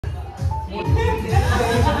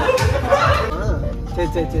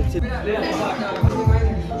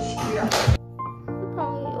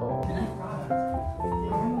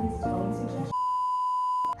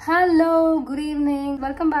Hello, good evening.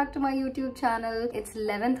 Welcome back to my YouTube channel. It's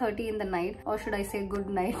 11:30 in the night, or should I say good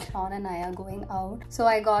night. Sean and I are going out. So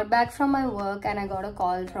I got back from my work and I got a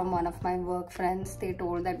call from one of my work friends. They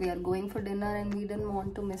told that we are going for dinner and we didn't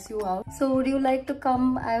want to miss you out. So would you like to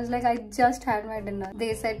come? I was like, I just had my dinner.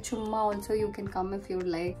 They said, Chumma also you can come if you'd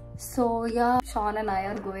like. So yeah, Sean and I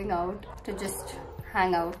are going out to just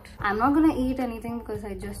hang out. I'm not gonna eat anything because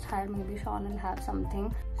I just had, maybe Sean will have something.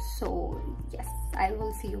 So yes, I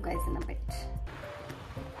will see you guys in a bit.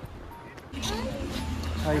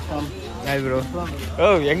 Hi Sean. Hi bro.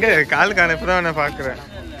 Oh, enga kaal kaana ipada na paakren.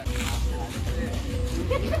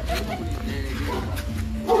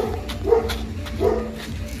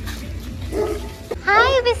 Hi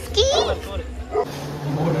Whiskey.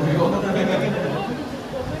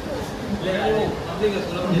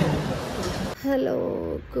 Hello,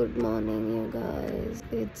 good morning you guys.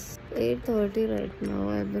 It's 8:30 right now.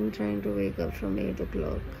 I've been trying to wake up from 8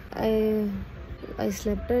 o'clock. I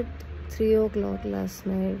slept at 3 o'clock last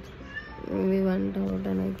night. We went out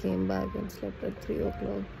and I came back and slept at 3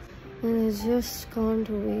 o'clock. And I just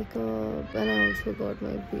can't wake up, and I also got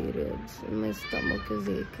my periods. My stomach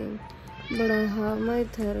is aching. But I have my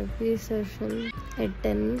therapy session at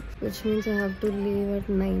 10, which means I have to leave at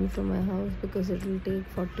 9 from my house because it will take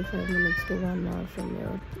 45 minutes to 1 hour from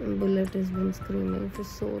here. And Bullet has been screaming for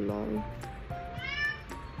so long.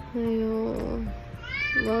 Ayo,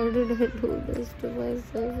 why did I do this to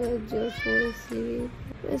myself? I just want to sleep.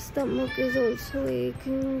 My stomach is also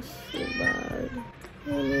aching so bad.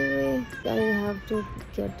 Anyway, I have to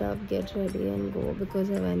get up, get ready and go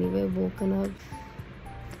because I've anyway woken up.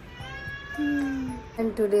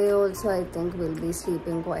 And today also I think we'll be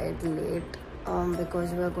sleeping quite late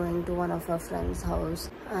because we are going to one of our friends' house,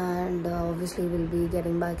 and obviously we'll be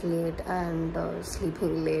getting back late and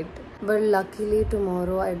sleeping late. But luckily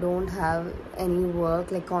tomorrow I don't have any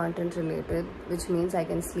work like content related, which means I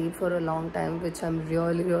can sleep for a long time, which I'm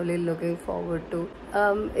really looking forward to.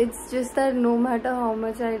 It's just that no matter how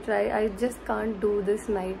much I try, I just can't do this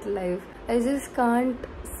nightlife. I just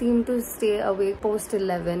can't seem to stay awake post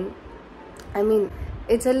 11. I mean,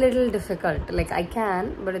 it's a little difficult. Like I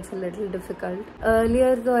can, but it's a little difficult.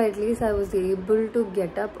 Earlier though, at least I was able to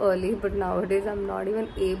get up early, but nowadays I'm not even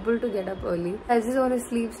able to get up early. I just want to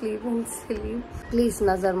sleep and sleep. Please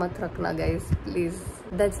nazar mat rakhna guys, please.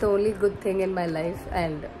 That's the only good thing in my life.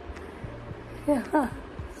 And yeah.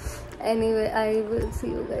 Anyway, I will see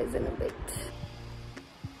you guys in a bit.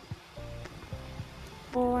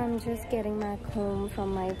 Oh, I'm just getting back home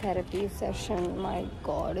from my therapy session. My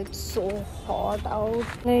god, it's so hot out.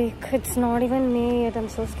 Like, it's not even May yet. I'm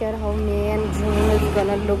so scared how May and June is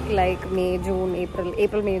gonna look like. May, June,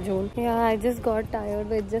 April, May, June. Yeah, I just got tired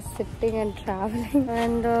with just sitting and traveling.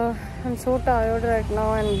 And I'm so tired right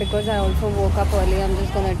now. And because I also woke up early, I'm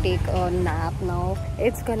just gonna take a nap now.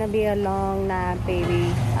 It's gonna be a long nap,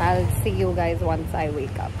 baby. I'll see you guys once I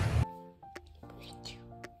wake up.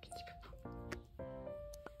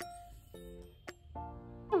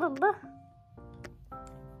 Baba.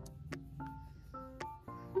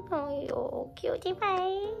 Oh, cutie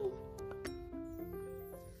pie.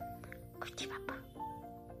 Cutie papa.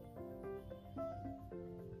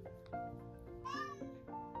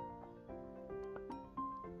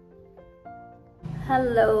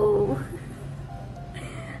 Hello.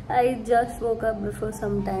 I just woke up before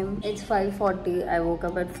some time. It's 5:40. I woke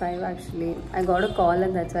up at 5 actually. I got a call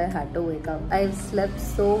and that's why I had to wake up. I've slept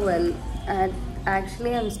so well and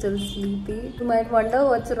actually I'm still sleepy. You might wonder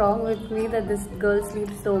what's wrong with me that this girl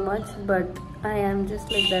sleeps so much, but I am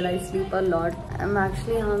just like that. I sleep a lot. I'm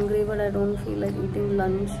actually hungry, but I don't feel like eating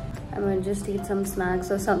lunch. I might just eat some snacks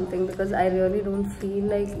or something because I really don't feel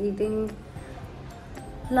like eating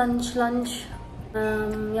lunch.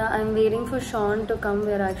 Yeah, I'm waiting for Sean to come.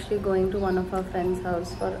 We're actually going to one of our friends'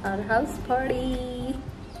 house for our house party.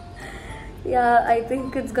 Yeah, I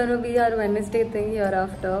think it's gonna be our Wednesday thing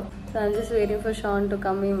hereafter. So I'm just waiting for Sean to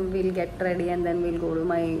come in. We'll get ready and then we'll go to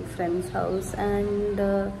my friend's house and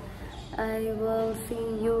I will see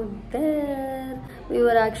you there. We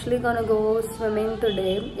were actually gonna go swimming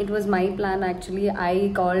today. It was my plan actually.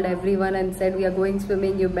 I called everyone and said we are going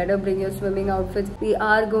swimming. You better bring your swimming outfits. We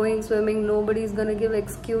are going swimming. Nobody's gonna give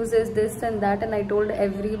excuses, this and that. And I told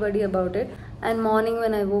everybody about it. And morning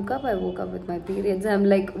when I woke up with my periods. I'm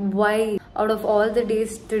like, why? Out of all the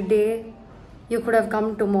days, today you could have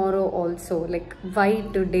come tomorrow also. Like, why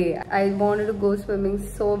today? I wanted to go swimming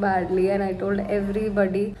so badly and I told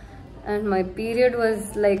everybody and my period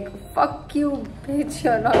was like, fuck you bitch,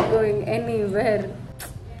 you're not going anywhere.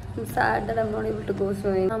 I'm sad that I'm not able to go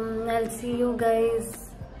swimming. I'll see you guys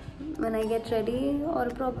when I get ready, or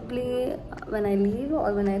probably when I leave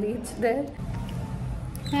or when I reach there.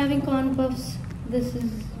 Having corn puffs. This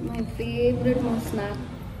is my favorite snack.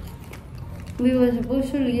 We were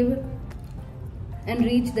supposed to leave and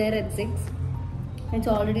reach there at 6. It's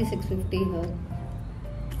already 6:50 here.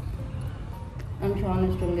 And Sean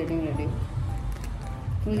is still getting ready.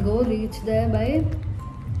 We'll go reach there by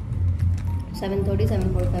 7:30,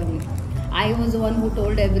 7:45. I was the one who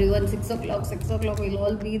told everyone 6 o'clock, we'll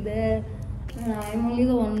all be there. And I'm only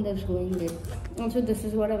the one that's going late. Also, this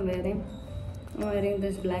is what I'm wearing. I'm wearing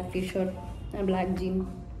this black t-shirt and black jean.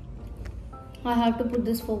 I have to put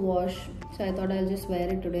this for wash. So I thought I'll just wear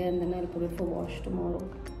it today and then I'll put it for wash tomorrow.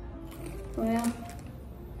 So yeah.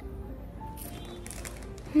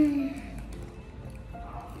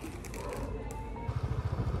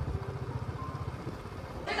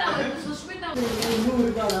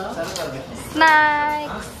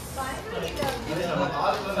 Snacks.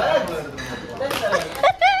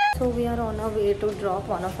 So we are on our way to drop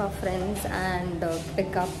one of our friends and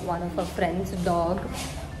pick up one of our friend's dog,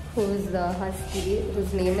 who's the husky,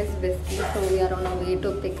 whose name is Whiskey. So we are on our way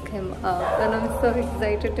to pick him up and I'm so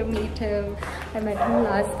excited to meet him. I met him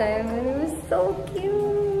last time and he was so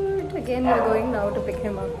cute. Again, we're going now to pick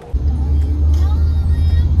him up.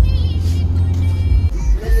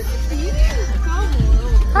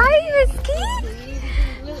 Hi Whiskey!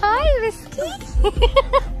 Hi Whiskey!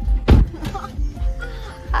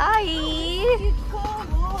 Hi!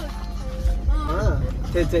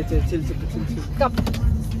 Chill. Come.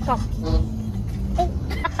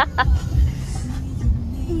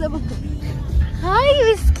 Hi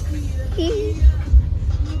Whiskey!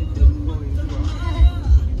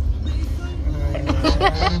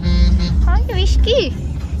 Hi Whiskey!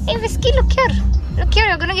 Hey Whiskey, look here! Look here,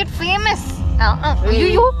 you're gonna get famous!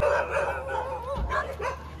 You!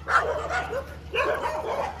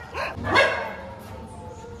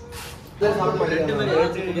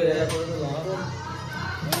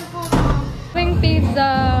 Wing pizza!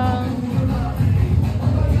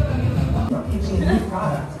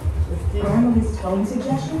 Analyst phone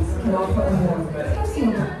suggestions can offer a more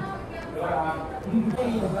personal.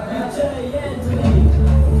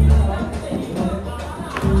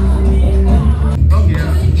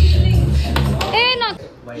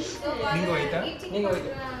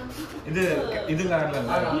 இது காரணம்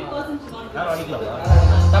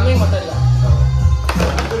தமிழ் மட்டும் இல்ல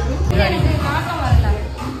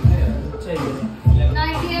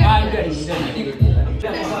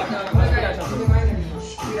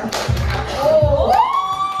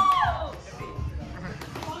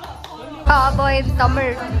Cowboy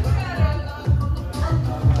Tamil.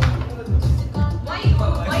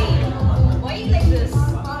 Why like this?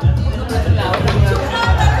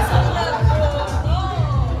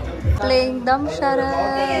 Playing dumb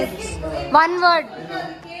charades. One word.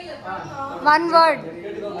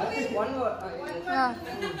 Yeah.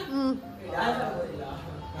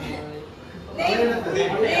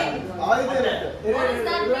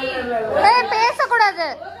 Hey, பேசக்கூடாது.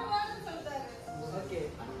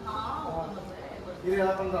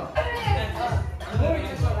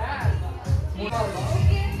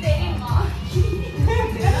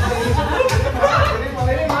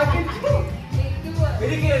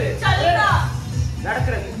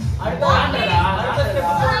 நடக்கிறது